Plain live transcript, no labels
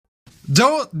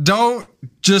Don't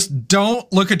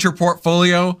look at your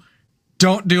portfolio.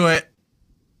 Don't do it.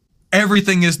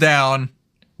 Everything is down.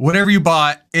 Whatever you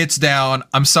bought, it's down.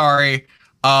 I'm sorry.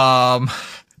 But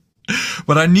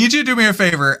I need you to do me a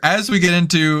favor as we get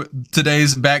into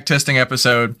today's back testing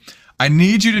episode. I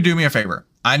need you to do me a favor.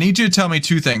 I need you to tell me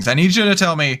two things. I need you to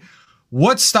tell me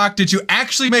what stock did you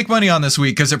actually make money on this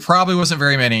week? Because it probably wasn't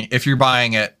very many if you're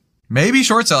buying it. Maybe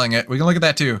short selling it. We can look at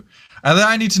that too. And then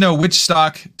I need to know which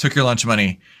stock took your lunch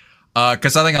money.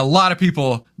 Because I think a lot of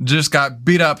people just got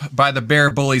beat up by the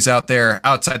bear bullies out there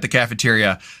outside the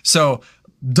cafeteria. So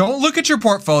don't look at your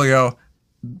portfolio.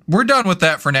 We're done with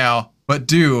that for now. But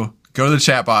do go to the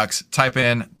chat box, type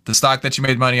in the stock that you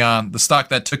made money on, the stock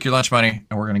that took your lunch money,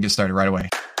 and we're going to get started right away.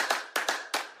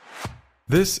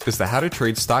 This is the How to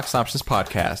Trade Stocks and Options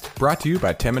podcast, brought to you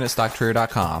by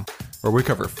 10MinuteStockTrader.com, where we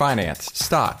cover finance,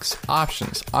 stocks,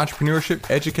 options, entrepreneurship,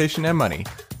 education, and money.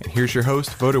 And here's your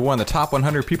host, voted one of the top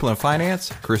 100 people in finance,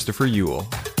 Christopher Uhl.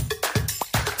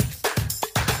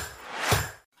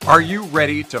 Are you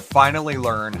ready to finally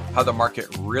learn how the market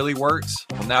really works?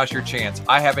 Well, now's your chance.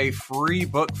 I have a free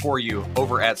book for you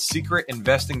over at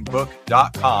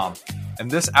secretinvestingbook.com. And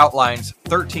this outlines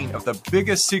 13 of the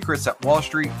biggest secrets that Wall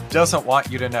Street doesn't want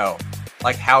you to know,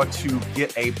 like how to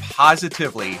get a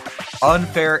positively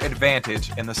unfair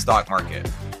advantage in the stock market.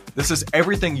 This is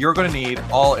everything you're going to need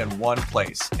all in one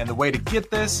place. And the way to get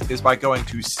this is by going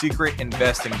to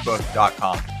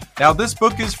secretinvestingbook.com. Now, this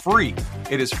book is free.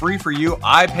 It is free for you.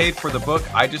 I paid for the book.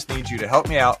 I just need you to help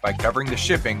me out by covering the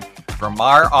shipping from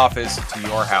our office to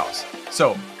your house.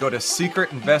 So go to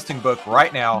Secret Investing Book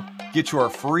right now, get your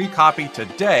free copy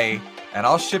today, and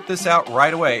I'll ship this out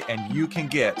right away, and you can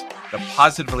get the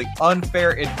positively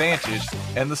unfair advantage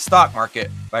in the stock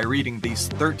market by reading these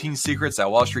 13 secrets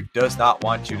that Wall Street does not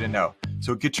want you to know.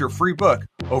 So get your free book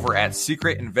over at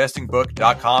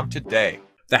secretinvestingbook.com today.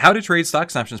 The How to Trade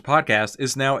Stocks and Options podcast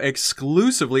is now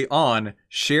exclusively on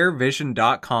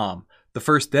sharevision.com, the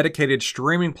first dedicated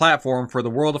streaming platform for the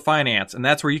world of finance. And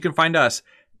that's where you can find us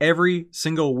every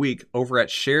single week over at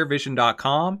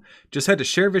sharevision.com. Just head to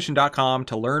sharevision.com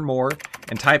to learn more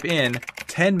and type in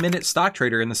 10-Minute Stock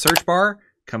Trader in the search bar.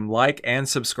 Come like and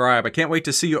subscribe. I can't wait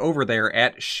to see you over there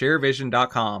at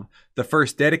sharevision.com, the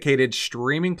first dedicated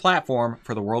streaming platform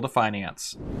for the world of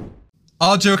finance.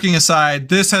 All joking aside,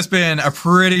 this has been a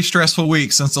pretty stressful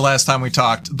week since the last time we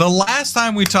talked. The last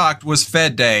time we talked was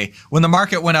Fed Day when the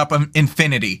market went up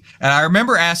infinity. And I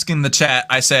remember asking the chat,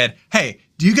 I said, hey,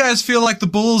 do you guys feel like the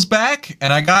bull's back?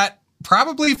 And I got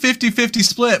probably 50-50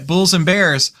 split, bulls and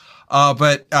bears.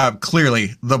 But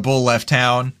clearly the bull left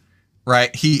town,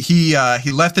 right? He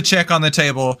left the check on the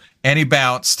table and he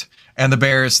bounced. And the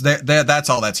bears,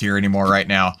 that's all that's here anymore right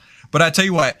now. But I tell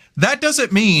you what, that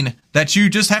doesn't mean that you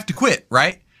just have to quit,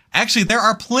 right? Actually, there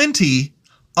are plenty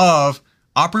of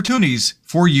opportunities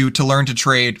for you to learn to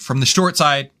trade from the short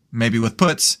side, maybe with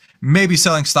puts, maybe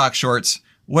selling stock shorts,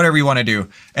 whatever you want to do.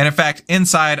 And in fact,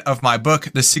 inside of my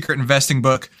book, The Secret Investing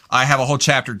Book, I have a whole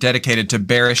chapter dedicated to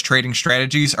bearish trading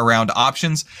strategies around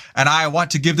options. And I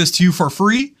want to give this to you for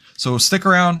free. So stick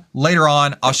around later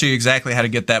on. I'll show you exactly how to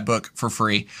get that book for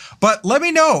free. But let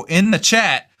me know in the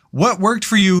chat what worked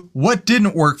for you, what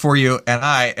didn't work for you, and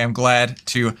I am glad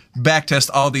to backtest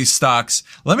all these stocks.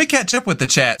 Let me catch up with the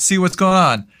chat, see what's going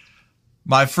on.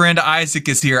 My friend Isaac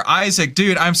is here. Isaac,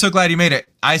 dude, I'm so glad you made it.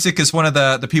 Isaac is one of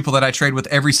the people that I trade with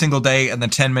every single day in the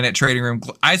 10-minute trading room.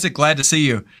 Isaac, glad to see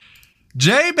you.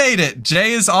 Jay made it.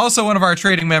 Jay is also one of our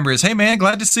trading members. Hey, man,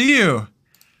 glad to see you.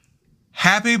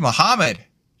 Happy Muhammad.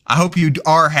 I hope you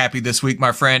are happy this week,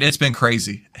 my friend. It's been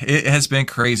crazy. It has been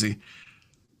crazy.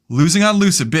 Losing on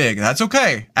Lucid big. That's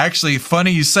okay. Actually,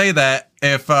 funny you say that.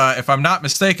 If I'm not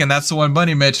mistaken, that's the one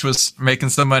Money Mitch was making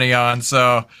some money on.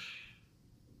 So,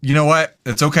 you know what?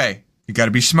 It's okay. You got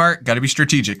to be smart. Got to be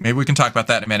strategic. Maybe we can talk about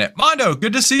that in a minute. Mondo,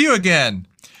 good to see you again.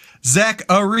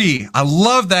 Zachary. I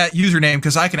love that username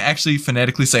because I can actually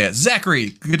phonetically say it. Zachary,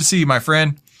 good to see you, my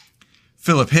friend.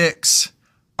 Philip Hicks.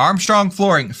 Armstrong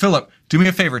Flooring. Philip, do me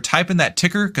a favor. Type in that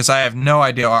ticker because I have no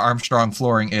idea what Armstrong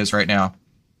Flooring is right now.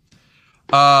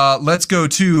 Let's go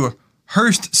to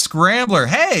Hearst Scrambler.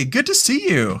 Hey, good to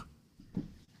see you.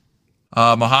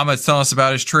 Mohammed's telling us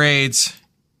about his trades.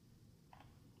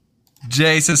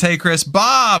 Jay says, hey, Chris.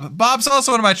 Bob's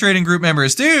also one of my trading group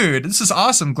members. Dude, this is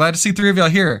awesome. Glad to see three of y'all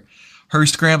here.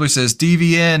 Hearst Scrambler says,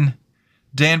 DVN.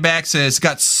 Dan Back says,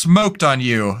 got smoked on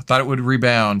you. Thought it would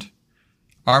rebound.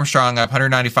 Armstrong up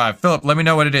 195. Philip, let me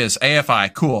know what it is.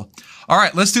 AFI, cool. All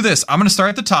right, let's do this. I'm going to start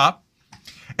at the top.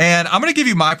 And I'm going to give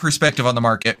you my perspective on the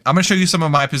market. I'm going to show you some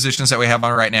of my positions that we have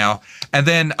on right now. And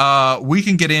then we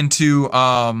can get into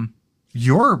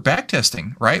your back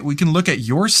testing, right? We can look at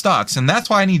your stocks, and that's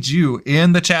why I need you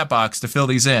in the chat box to fill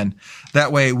these in.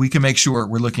 That way we can make sure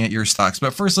we're looking at your stocks.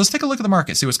 But first, let's take a look at the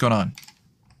market, see what's going on.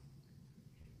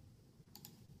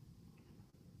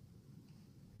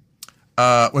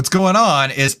 What's going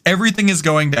on is everything is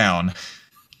going down.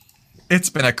 It's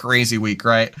been a crazy week,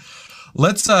 right?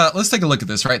 Let's take a look at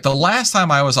this, right? The last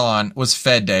time I was on was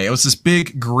Fed Day. It was this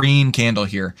big green candle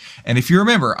here. And if you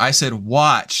remember, I said,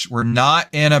 watch, we're not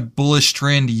in a bullish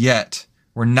trend yet.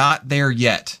 We're not there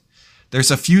yet. There's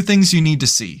a few things you need to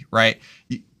see, right?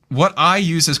 What I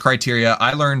use as criteria,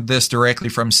 I learned this directly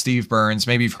from Steve Burns.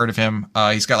 Maybe you've heard of him.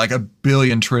 He's got like 1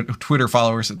 billion Twitter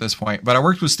followers at this point. But I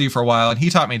worked with Steve for a while, and he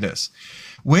taught me this.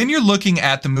 When you're looking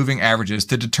at the moving averages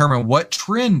to determine what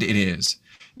trend it is,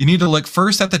 you need to look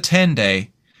first at the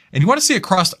 10-day, and you want to see it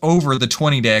crossed over the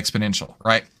 20-day exponential,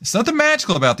 right? It's nothing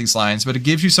magical about these lines, but it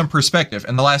gives you some perspective.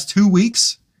 In the last 2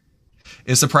 weeks,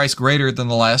 is the price greater than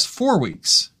the last 4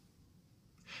 weeks?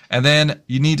 And then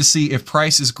you need to see if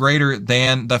price is greater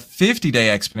than the 50-day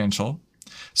exponential.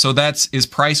 So is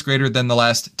price greater than the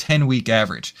last 10-week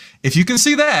average. If you can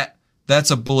see that,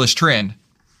 that's a bullish trend.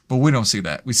 But we don't see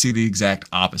that. We see the exact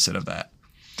opposite of that.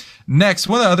 Next,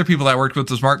 one of the other people that I worked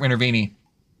with was Mark Minervini.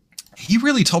 He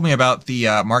really told me about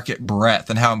the market breadth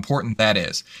and how important that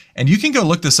is. And you can go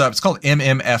look this up. It's called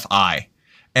MMFI.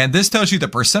 And this tells you the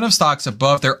percent of stocks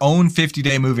above their own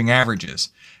 50-day moving averages.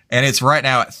 And it's right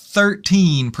now at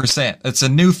 13%. It's a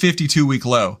new 52-week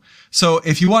low. So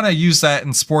if you want to use that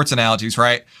in sports analogies,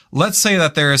 right? Let's say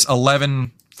that there's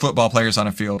 11 football players on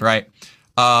a field, right?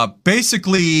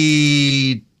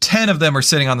 Basically 10 of them are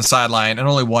sitting on the sideline and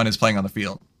only one is playing on the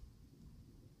field.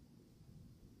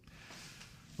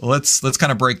 Let's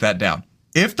kind of break that down.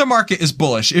 If the market is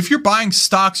bullish, if you're buying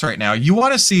stocks right now, you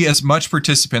want to see as much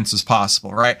participants as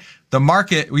possible, right? The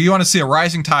market, you want to see a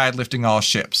rising tide lifting all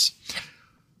ships.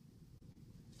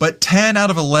 But 10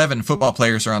 out of 11 football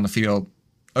players are on the field,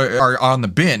 are on the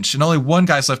bench, and only one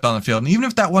guy's left on the field. And even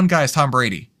if that one guy is Tom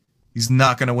Brady, he's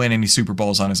not going to win any Super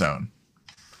Bowls on his own.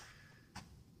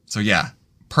 So yeah,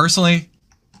 personally,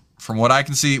 from what I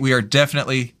can see, we are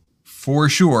definitely, for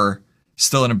sure,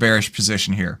 still in a bearish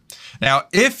position here. Now,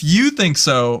 if you think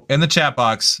so, in the chat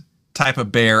box, type a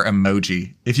bear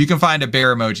emoji. If you can find a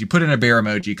bear emoji, put in a bear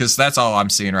emoji, because that's all I'm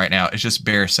seeing right now. It's just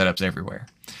bear setups everywhere.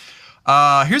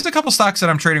 Here's a couple stocks that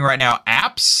I'm trading right now.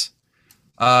 Apps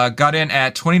got in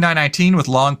at 29.19 with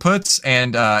long puts,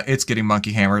 and it's getting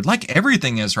monkey hammered like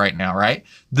everything is right now, right?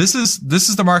 This is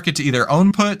the market to either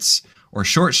own puts or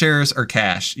short shares or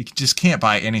cash. You just can't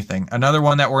buy anything. Another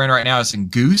one that we're in right now is in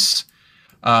Goose,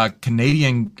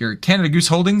 Canada Goose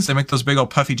Holdings. They make those big old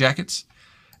puffy jackets.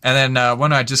 And then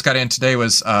one I just got in today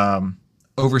was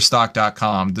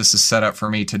Overstock.com. This is set up for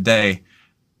me today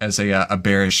as a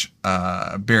bearish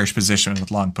position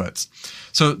with long puts.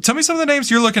 So tell me some of the names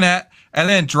you're looking at, and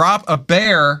then drop a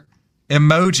bear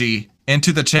emoji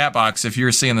into the chat box if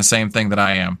you're seeing the same thing that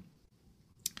I am.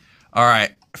 All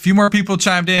right, a few more people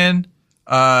chimed in.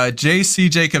 JC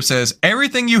Jacob says,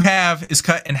 everything you have is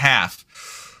cut in half.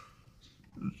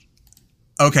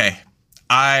 Okay,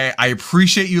 I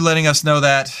appreciate you letting us know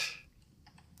that,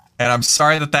 and I'm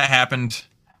sorry that happened,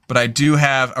 but I do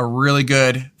have a really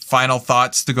good final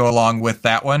thoughts to go along with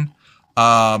that one.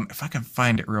 If I can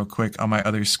find it real quick on my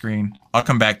other screen, I'll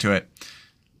come back to it.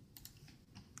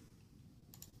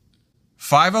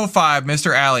 505,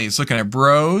 Mr. Alley is looking at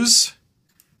Bros.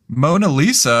 Mona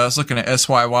Lisa is looking at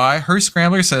SYY. Her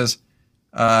Scrambler says,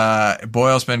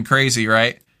 Boyle's been crazy,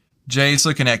 right? Jay's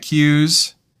looking at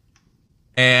Q's.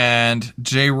 And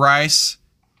Jay Rice,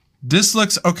 this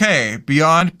looks okay.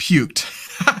 Beyond puked.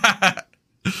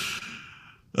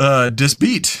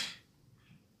 Disbeat.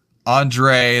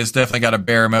 Andre has definitely got a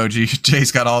bear emoji.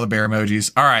 Jay's got all the bear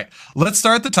emojis. All right, let's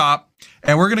start at the top,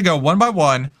 and we're going to go one by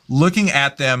one, looking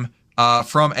at them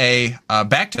from a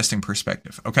backtesting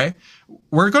perspective, okay?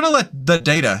 We're going to let the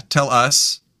data tell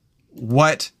us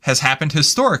what has happened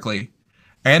historically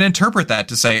and interpret that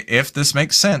to say if this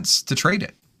makes sense to trade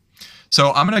it.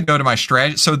 So I'm going to go to my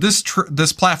strategy. So this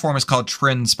platform is called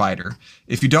TrendSpider.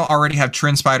 If you don't already have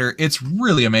TrendSpider, it's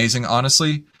really amazing,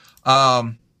 honestly.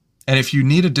 And if you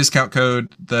need a discount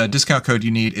code, the discount code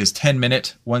you need is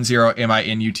 10minute,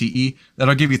 10minute.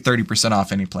 That'll give you 30%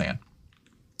 off any plan.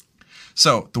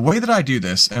 So the way that I do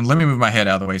this, and let me move my head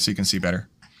out of the way so you can see better,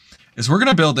 is we're going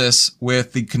to build this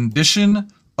with the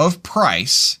condition of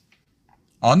price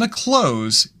on the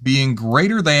close being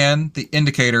greater than the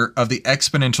indicator of the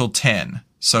exponential 10.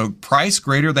 So price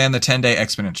greater than the 10-day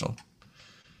exponential.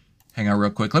 Hang on real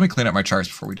quick. Let me clean up my charts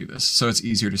before we do this so it's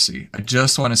easier to see. I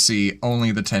just want to see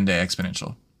only the 10-day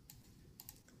exponential.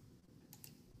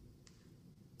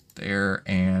 there,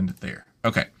 and there.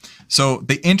 Okay, so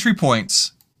the entry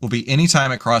points will be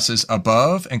anytime it crosses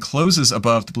above and closes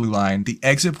above the blue line. The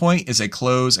exit point is a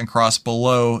close and cross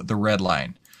below the red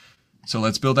line. So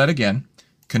let's build that again.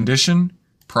 Condition,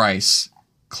 price,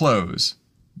 close,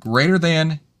 greater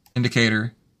than,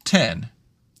 indicator, 10.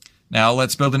 Now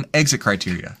let's build an exit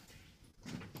criteria.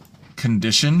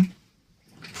 Condition,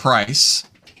 price,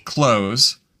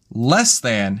 close, less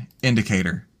than,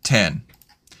 indicator, 10.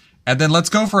 And then let's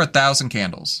go for 1,000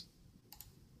 candles.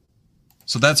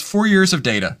 So that's 4 years of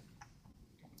data.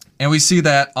 And we see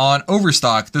that on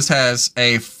Overstock, this has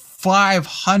a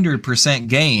 500%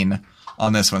 gain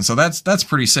on this one. So that's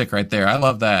pretty sick right there. I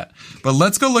love that. But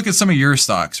let's go look at some of your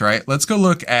stocks, right? Let's go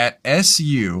look at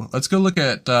SU. Let's go look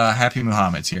at Happy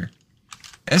Muhammad's here.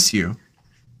 SU.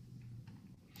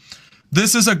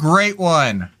 This is a great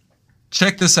one.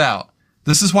 Check this out.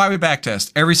 This is why we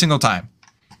backtest every single time.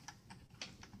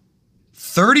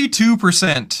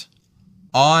 32%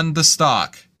 on the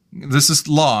stock. This is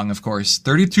long, of course.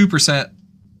 32%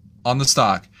 on the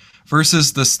stock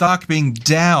versus the stock being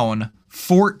down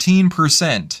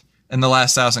 14% in the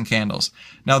last 1,000 candles.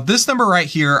 Now, this number right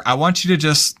here, I want you to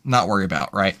just not worry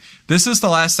about, right? This is the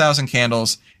last 1,000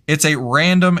 candles. It's a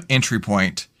random entry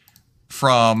point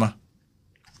from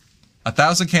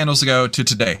 1,000 candles ago to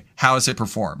today. How has it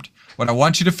performed? What I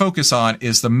want you to focus on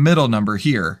is the middle number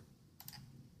here,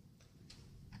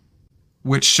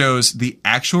 which shows the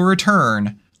actual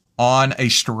return on a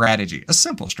strategy, a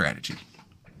simple strategy.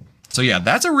 So yeah,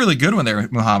 that's a really good one there,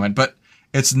 Muhammad, but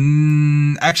it's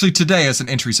actually today as an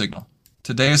entry signal.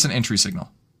 Today is an entry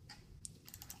signal.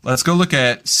 Let's go look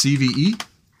at CVE.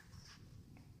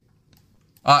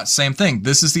 Same thing.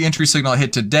 This is the entry signal I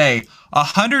hit today.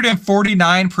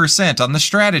 149% on the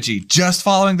strategy, just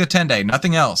following the 10-day,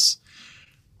 nothing else.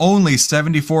 Only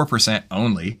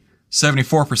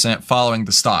 74% following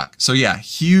the stock. So yeah,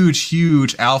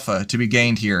 huge alpha to be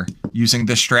gained here using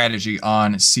this strategy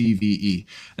on CVE.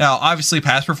 Now, obviously,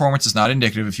 past performance is not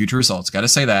indicative of future results. Got to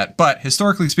say that. But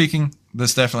historically speaking,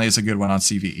 this definitely is a good one on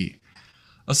CVE.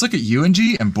 Let's look at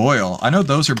UNG and Boyle. I know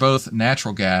those are both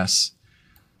natural gas.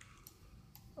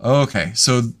 Okay,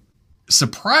 so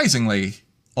surprisingly,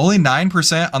 only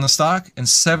 9% on the stock and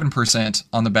 7%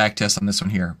 on the back test on this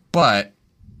one here. But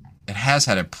it has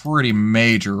had a pretty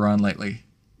major run lately.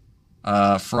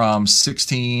 From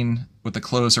 16 with the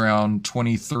close around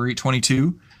 23,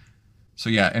 22. So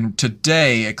yeah, and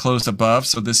today it closed above.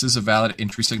 So this is a valid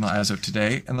entry signal as of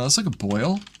today. And let's look at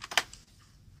Boyle.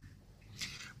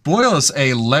 Boyle is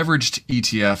a leveraged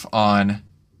ETF on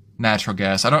natural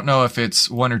gas. I don't know if it's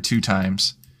 1 or 2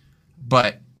 times,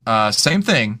 but same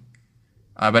thing.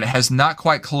 But it has not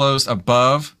quite closed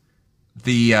above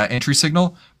the entry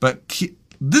signal. But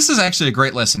this is actually a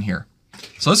great lesson here.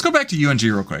 So let's go back to UNG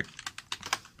real quick.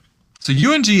 So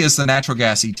UNG is the natural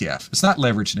gas ETF. It's not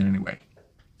leveraged in any way.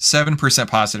 7%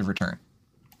 positive return.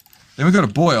 Then we go to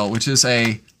Boyle, which is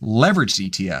a leveraged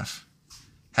ETF.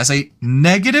 Has a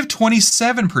negative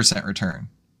 27% return.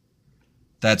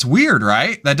 That's weird,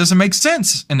 right? That doesn't make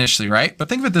sense initially, right? But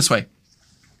think of it this way.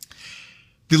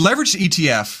 The leveraged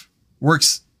ETF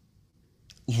works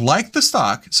like the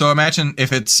stock. So imagine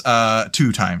if it's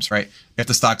 2 times, right? If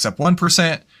the stock's up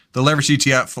 1%, the leveraged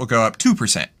ETF will go up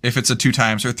 2% if it's a 2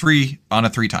 times, or 3 on a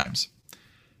 3 times.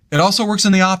 It also works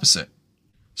in the opposite.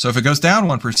 So if it goes down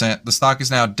 1%, the stock is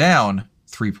now down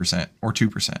 3% or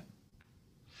 2%.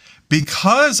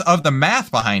 Because of the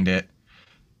math behind it,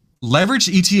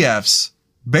 leveraged ETFs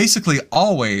basically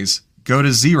always go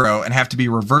to 0 and have to be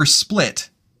reverse split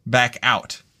back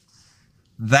out.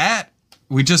 That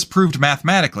we just proved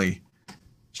mathematically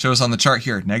shows on the chart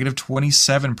here, negative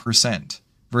 27%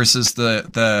 versus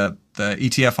the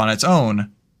ETF on its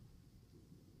own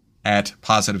at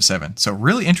positive 7. So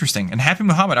really interesting. And Happy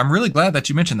Muhammad, I'm really glad that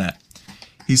you mentioned that.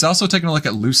 He's also taking a look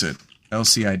at Lucid,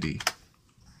 LCID.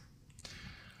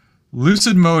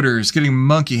 Lucid Motors getting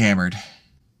monkey hammered.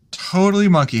 Totally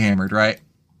monkey hammered, right?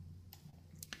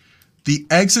 The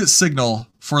exit signal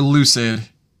for Lucid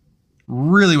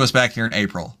really was back here in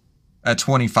April at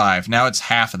 25. Now it's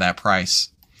half of that price.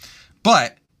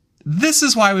 But this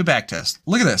is why we backtest.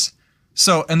 Look at this.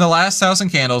 So in the last 1,000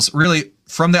 candles, really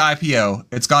from the IPO,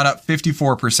 it's gone up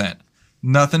 54%.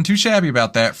 Nothing too shabby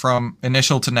about that from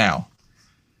initial to now.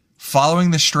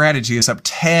 Following the strategy is up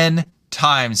 10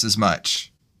 times as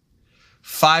much.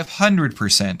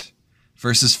 500%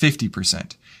 versus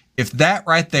 50%. If that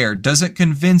right there doesn't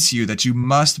convince you that you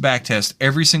must backtest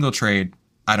every single trade,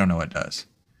 I don't know what does.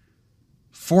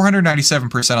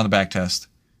 497% on the backtest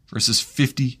versus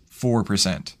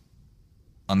 54%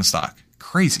 on the stock.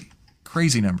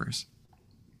 Crazy numbers.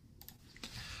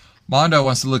 Mondo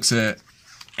wants to look at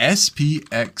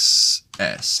SPXS.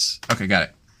 Okay, got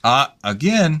it.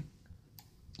 Again,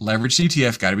 leveraged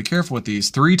ETF. Got to be careful with these.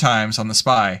 3 times on the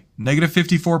SPY. Negative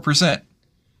 54%.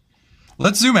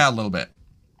 Let's zoom out a little bit.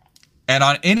 And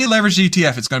on any leveraged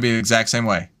ETF, it's going to be the exact same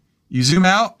way. You zoom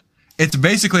out, it's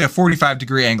basically a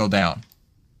 45-degree angle down.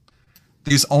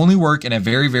 These only work in a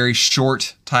very, very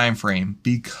short time frame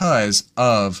because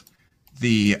of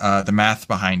the math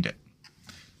behind it.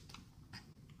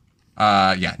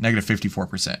 Yeah, negative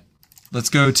 54%. Let's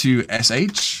go to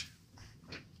SH.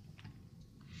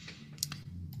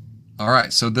 All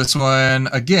right, so this one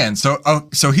again. So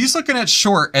he's looking at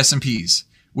short S&Ps,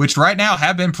 which right now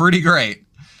have been pretty great,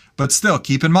 but still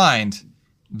keep in mind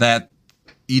that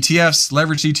ETFs,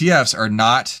 leveraged ETFs, are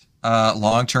not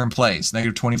long-term plays.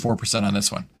 Negative 24% on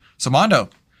this one. So Mondo,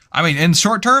 I mean, in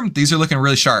short term, these are looking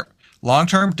really sharp. Long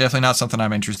term, definitely not something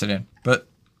I'm interested in. But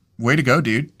way to go,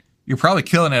 dude. You're probably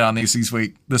killing it on these this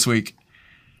week.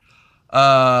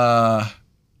 Let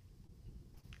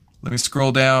me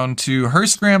scroll down to her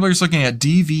scramblers looking at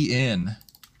DVN.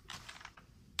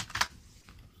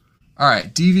 All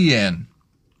right, DVN.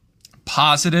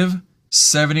 Positive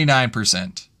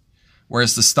 79%.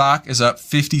 Whereas the stock is up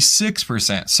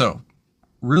 56%. So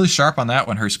really sharp on that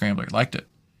one, her scrambler. Liked it.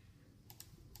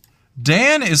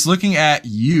 Dan is looking at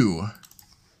U.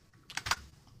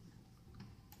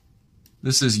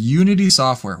 This is Unity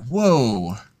Software.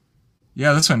 Whoa.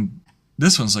 Yeah, this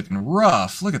one's looking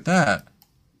rough. Look at that.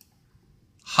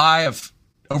 High of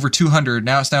over 200.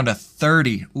 Now it's down to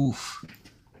 30. Oof.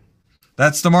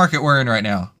 That's the market we're in right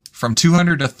now. From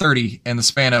 200 to 30 in the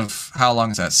span of, how long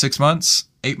is that? 6 months?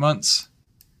 8 months?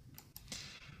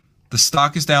 The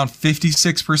stock is down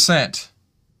 56%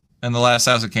 in the last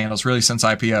 1,000 candles, really since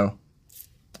IPO.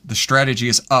 The strategy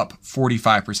is up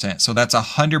 45%. So that's a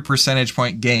 100 percentage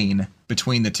point gain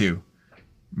between the two.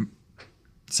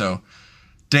 So,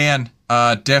 Dan,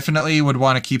 definitely would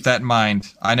want to keep that in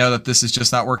mind. I know that this is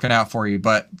just not working out for you,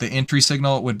 but the entry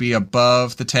signal would be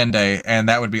above the 10-day, and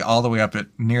that would be all the way up at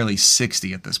nearly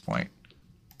 60 at this point.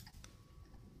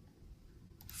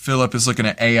 Philip is looking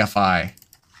at AFI.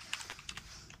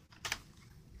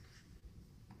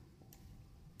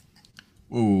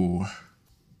 Ooh.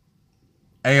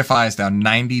 AFI is down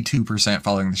 92%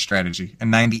 following the strategy,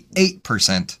 and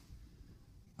 98%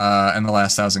 in the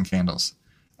last 1,000 candles.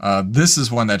 This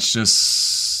is one that's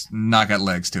just not got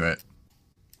legs to it.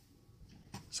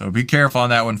 So be careful on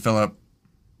that one, Philip.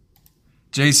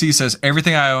 JC says,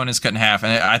 everything I own is cut in half.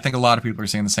 And I think a lot of people are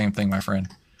saying the same thing, my friend.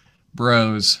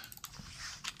 Bros.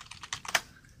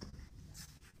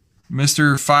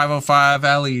 Mr. 505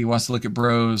 Ali wants to look at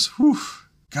bros. Whew.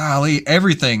 Golly,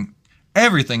 everything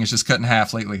is just cut in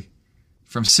half lately.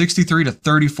 From 63 to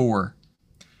 34.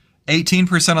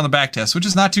 18% on the back test, which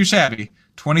is not too shabby.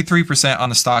 23% on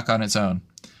the stock on its own.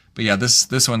 But yeah,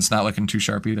 this one's not looking too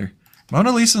sharp either.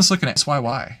 Mona Lisa's looking at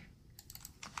SYY.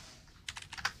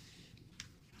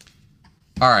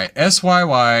 All right,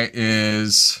 SYY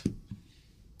is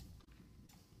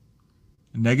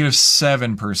negative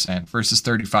 7% versus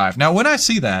 35%. Now, when I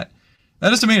see that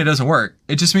doesn't mean it doesn't work.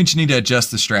 It just means you need to adjust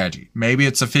the strategy. Maybe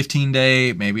it's a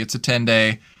 15-day, maybe it's a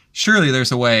 10-day. Surely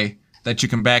there's a way that you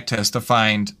can backtest to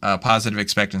find a positive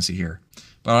expectancy here.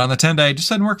 But on the 10-day, it just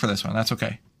doesn't work for this one. That's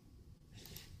okay.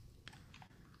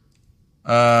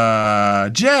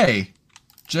 Jay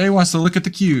wants to look at the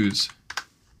Qs.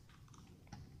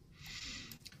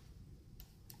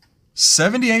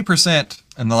 78%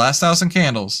 in the last 1,000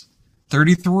 candles.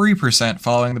 33%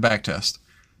 following the backtest.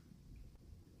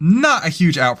 Not a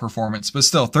huge outperformance, but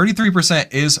still,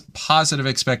 33% is positive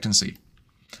expectancy.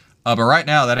 But right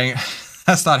now,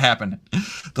 that's not happening.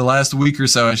 The last week or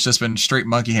so, it's just been straight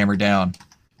monkey hammer down.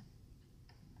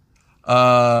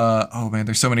 Oh man,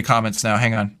 there's so many comments now.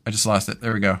 Hang on, I just lost it.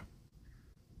 There we go.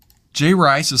 Jay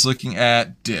Rice is looking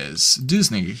at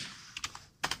Disney.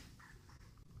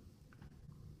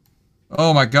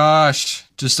 Oh my gosh,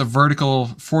 just a vertical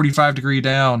 45-degree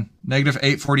down. Negative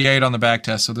 848 on the back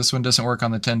test, so this one doesn't work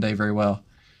on the 10-day very well.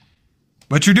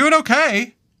 But you're doing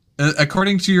okay,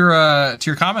 according to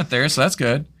your comment there, so that's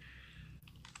good.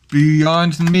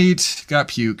 Beyond Meat got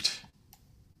puked.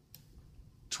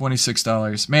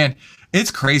 $26. Man,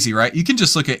 it's crazy, right? You can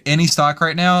just look at any stock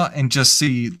right now and just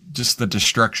see just the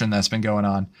destruction that's been going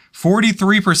on.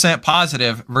 43%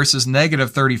 positive versus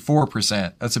negative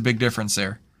 34%. That's a big difference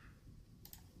there.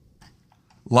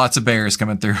 Lots of bears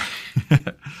coming through.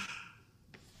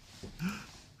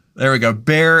 There we go.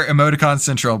 Bear emoticon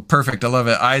central. Perfect. I love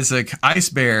it. Isaac, Ice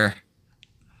Bear.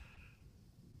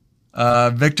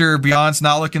 Victor, Beyond's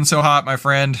not looking so hot, my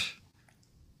friend.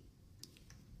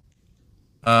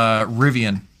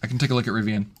 Rivian. I can take a look at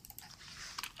Rivian.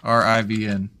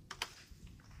 RIVN.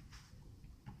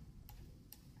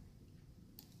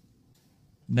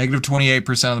 Negative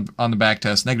 28% on the back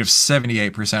test. Negative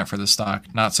 78% for the stock.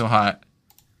 Not so hot.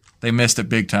 They missed it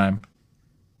big time.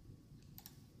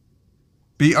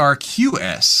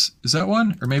 BRQS. Is that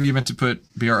one? Or maybe you meant to put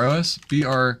BROS?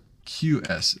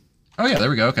 BRQS. Oh, yeah,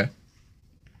 there we go. Okay.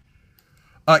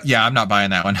 Yeah, I'm not buying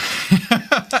that one.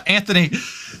 Anthony.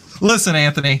 Listen,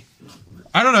 Anthony.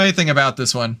 I don't know anything about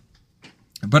this one.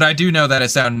 But I do know that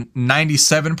it's down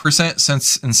 97%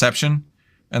 since inception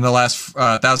in the last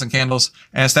 1,000 candles.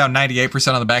 And it's down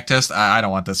 98% on the back test. I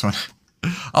don't want this one.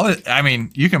 I mean,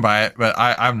 you can buy it, but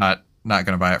I'm not going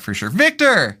to buy it for sure.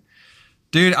 Victor!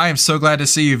 Dude, I am so glad to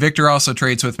see you. Victor also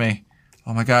trades with me.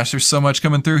 Oh my gosh, there's so much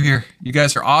coming through here. You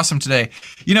guys are awesome today.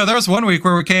 You know, there was one week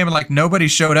where we came and like nobody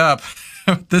showed up.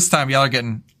 This time y'all are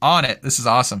getting on it. This is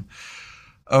awesome.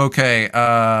 Okay,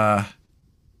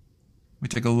 we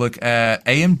take a look at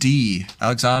AMD.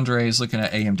 Alexandre is looking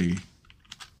at AMD.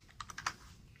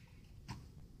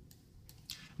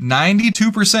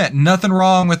 92%. Nothing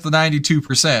wrong with the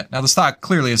 92%. Now the stock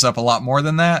clearly is up a lot more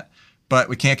than that, but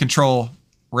we can't control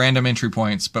random entry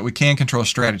points, but we can control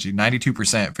strategy.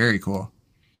 92%. Very cool.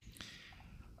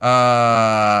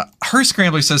 Her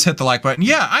Scrambler says hit the like button.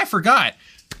 Yeah, I forgot.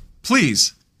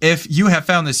 Please, if you have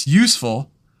found this useful,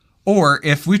 or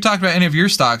if we've talked about any of your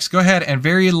stocks, go ahead and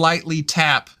very lightly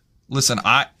tap. Listen,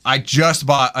 I just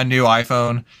bought a new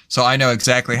iPhone, so I know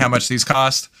exactly how much these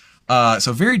cost.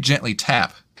 So very gently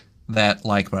tap that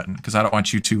like button, because I don't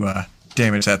want you to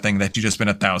damage that thing that you just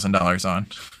spent $1,000 on.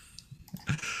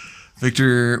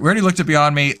 Victor, we already looked at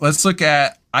Beyond Meat. Let's look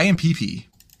at IMPP.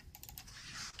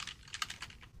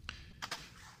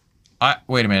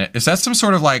 Wait a minute. Is that some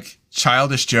sort of like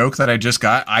childish joke that I just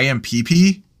got?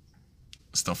 IMPP?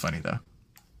 Still funny though.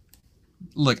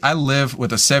 Look, I live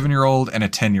with a 7-year-old and a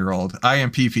 10-year-old.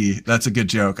 IMPP. That's a good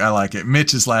joke. I like it.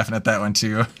 Mitch is laughing at that one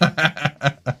too.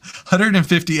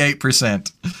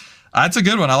 158%. That's a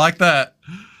good one. I like that.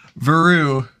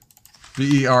 Veru.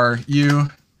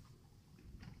 VERU.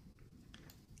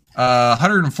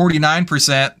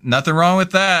 149%. Nothing wrong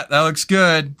with that. That looks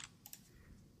good.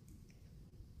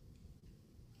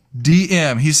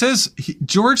 DM. He says,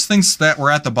 George thinks that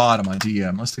we're at the bottom on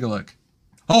DM. Let's take a look.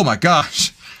 Oh my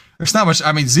gosh. There's not much.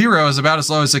 I mean, 0 is about as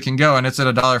low as it can go, and it's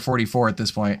at $1.44 at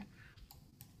this point.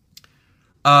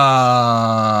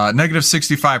 Negative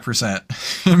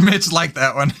 65%. Mitch liked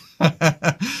that one.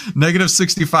 Negative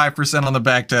 65% on the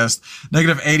back test.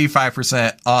 Negative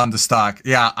 85% on the stock.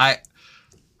 Yeah, I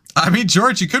mean,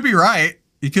 George, you could be right.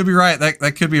 You could be right.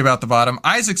 That could be about the bottom.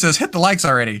 Isaac says, hit the likes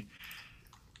already.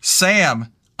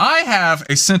 Sam, I have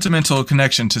a sentimental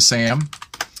connection to Sam.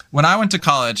 When I went to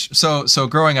college, so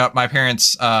growing up, my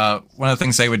parents, one of the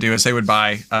things they would do is they would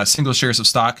buy single shares of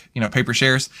stock, paper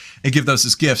shares, and give those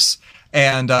as gifts.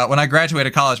 And when I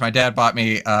graduated college, my dad bought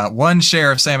me 1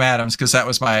 share of Sam Adams because that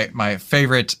was my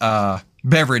favorite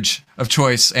beverage of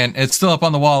choice. And it's still up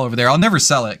on the wall over there. I'll never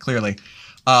sell it, clearly.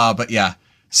 But yeah,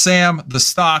 Sam, the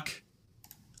stock,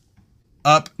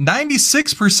 up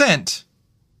 96%.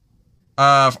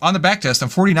 On the back test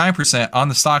and 49% on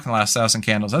the stock in the last 1,000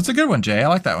 candles. That's a good one, Jay. I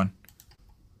like that one.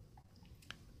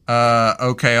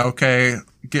 Okay.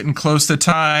 Getting close to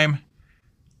time.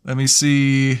 Let me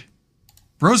see.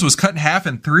 Bros was cut in half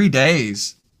in 3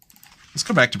 days. Let's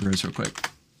go back to Bros real quick.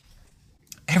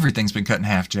 Everything's been cut in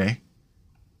half, Jay.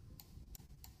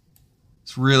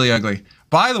 It's really ugly.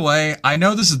 By the way, I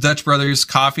know this is Dutch Brothers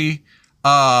coffee.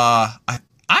 I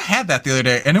had that the other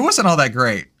day, and it wasn't all that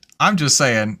great. I'm just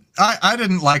saying. I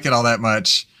didn't like it all that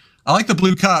much. I like the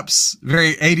blue cups,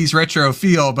 very 80s retro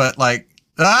feel, but like,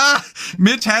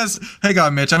 Mitch has, hang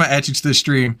on, Mitch, I'm going to add you to the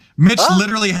stream. Mitch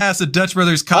literally has a Dutch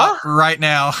Brothers cup right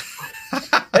now.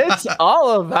 It's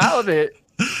all about it.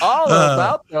 All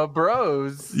about the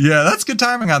bros. Yeah, that's good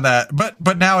timing on that.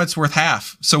 But now it's worth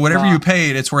half. So whatever you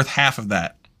paid, it's worth half of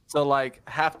that. So like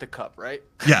half the cup, right?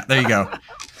 Yeah, there you go.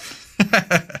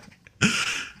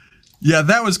 Yeah,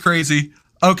 that was crazy.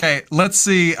 Okay, let's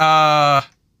see.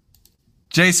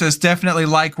 Jay says definitely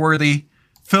like worthy.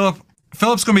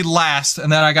 Philip's gonna be last,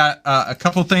 and then I got a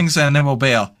couple things, and then we'll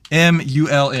bail.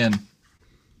 MULN.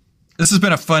 This has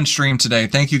been a fun stream today.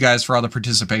 Thank you guys for all the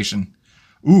participation.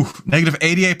 Ooh, negative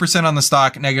 88% on the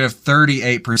stock, negative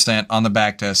 38% on the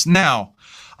back test. Now,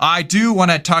 I do want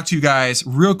to talk to you guys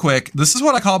real quick. This is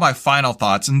what I call my final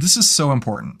thoughts, and this is so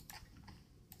important.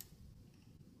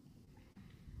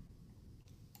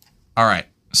 All right.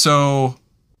 So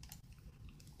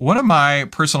one of my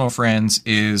personal friends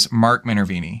is Mark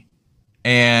Minervini,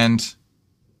 and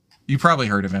you probably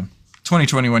heard of him.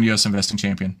 2021 U.S. Investing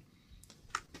Champion.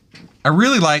 I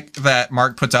really like that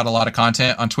Mark puts out a lot of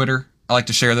content on Twitter. I like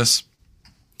to share this.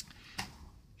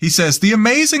 He says, the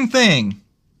amazing thing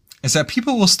is that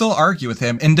people will still argue with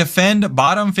him and defend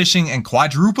bottom fishing and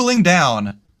quadrupling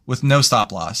down with no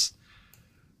stop loss.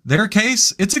 Their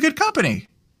case, it's a good company.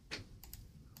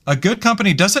 A good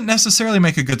company doesn't necessarily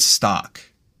make a good stock.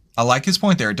 I like his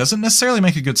point there. It doesn't necessarily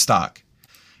make a good stock.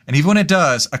 And even when it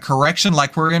does, a correction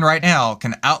like we're in right now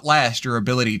can outlast your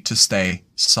ability to stay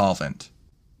solvent.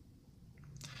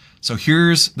 So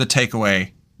here's the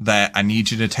takeaway that I need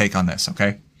you to take on this,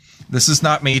 okay? This is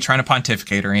not me trying to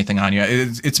pontificate or anything on you.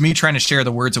 It's me trying to share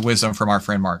the words of wisdom from our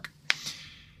friend Mark.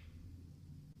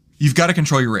 You've got to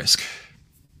control your risk.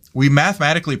 We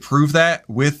mathematically prove that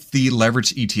with the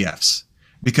leveraged ETFs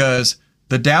because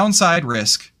the downside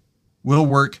risk will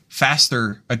work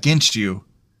faster against you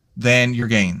than your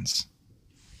gains.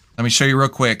 Let me show you real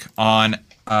quick on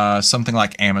something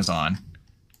like Amazon.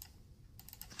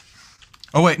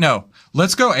 Oh, wait, no.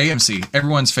 Let's go AMC,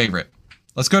 everyone's favorite.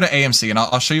 Let's go to AMC, and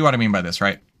I'll show you what I mean by this,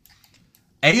 right?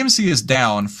 AMC is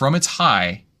down from its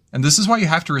high, and this is why you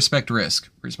have to respect risk.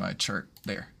 Where's my chart?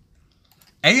 There.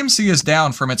 AMC is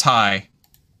down from its high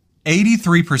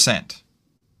 83%.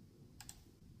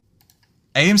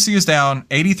 AMC is down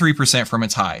 83% from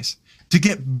its highs. To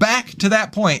get back to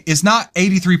that point is not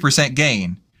 83%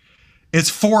 gain. It's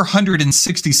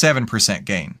 467%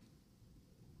 gain.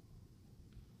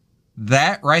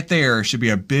 That right there should be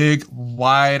a big,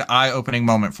 wide, eye-opening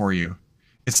moment for you.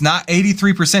 It's not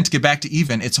 83% to get back to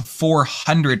even. It's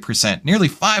 400%, nearly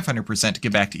 500% to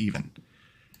get back to even.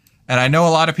 And I know a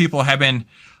lot of people have been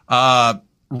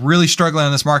really struggling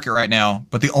in this market right now,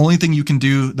 but the only thing you can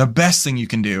do, the best thing you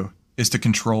can do, is to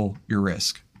control your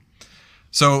risk.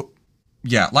 So,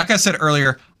 yeah, like I said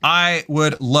earlier, I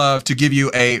would love to give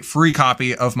you a free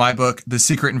copy of my book, The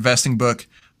Secret Investing Book.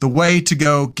 The way to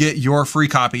go get your free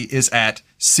copy is at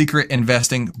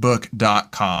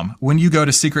secretinvestingbook.com. When you go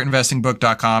to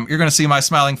secretinvestingbook.com, you're going to see my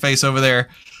smiling face over there,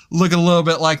 looking a little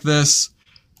bit like this.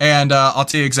 And I'll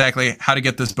tell you exactly how to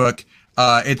get this book.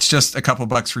 It's just a couple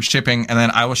bucks for shipping, and then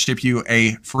I will ship you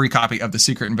a free copy of The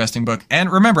Secret Investing Book.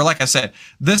 And remember, like I said,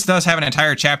 this does have an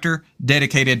entire chapter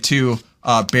dedicated to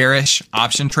bearish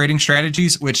option trading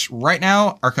strategies, which right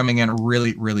now are coming in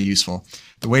really, really useful.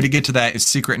 The way to get to that is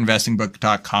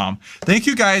secretinvestingbook.com. Thank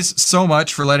you guys so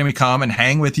much for letting me come and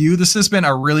hang with you. This has been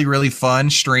a really, really fun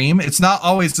stream. It's not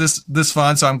always this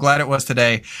fun, so I'm glad it was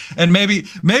today. And maybe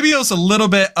it was a little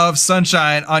bit of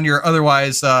sunshine on your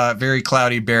otherwise very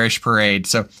cloudy, bearish parade.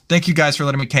 So thank you guys for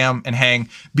letting me come and hang.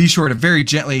 Be sure to very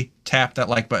gently tap that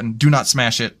like button. Do not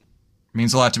smash it. It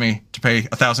means a lot to me to pay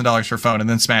 $1,000 for a phone and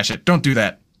then smash it. Don't do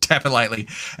that. Tap it lightly.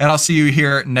 And I'll see you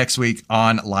here next week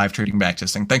on Live Trading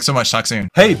Backtesting. Thanks so much. Talk soon.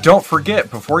 Hey, don't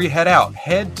forget, before you head out,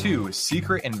 head to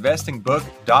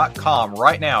secretinvestingbook.com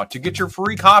right now to get your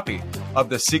free copy of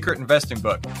The Secret Investing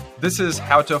Book. This is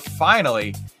how to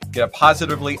finally get a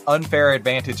positively unfair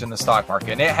advantage in the stock market.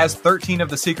 And it has 13 of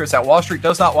the secrets that Wall Street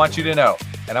does not want you to know.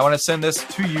 And I want to send this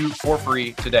to you for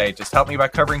free today. Just help me by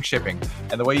covering shipping.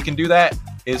 And the way you can do that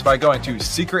is by going to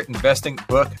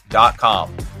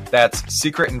secretinvestingbook.com. That's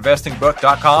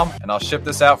secretinvestingbook.com, and I'll ship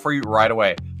this out for you right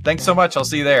away. Thanks so much. I'll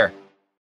see you there.